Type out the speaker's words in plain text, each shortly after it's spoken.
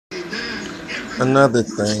Another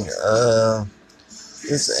thing,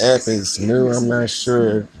 this app is new. I'm not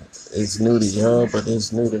sure it's new to y'all, but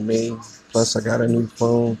it's new to me. Plus, I got a new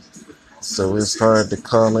phone, so it's hard to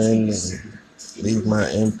call in and leave my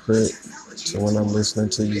input to when I'm listening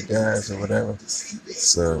to you guys or whatever.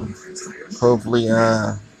 So hopefully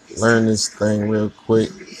I learn this thing real quick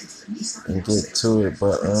and get to it.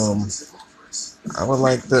 But I would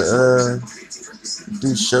like to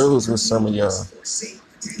do shows with some of y'all.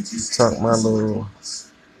 Talk my little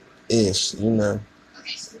ish.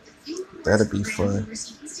 That'd be fun.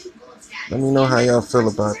 Let me know how y'all feel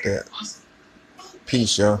about that.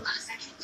 Peace, y'all.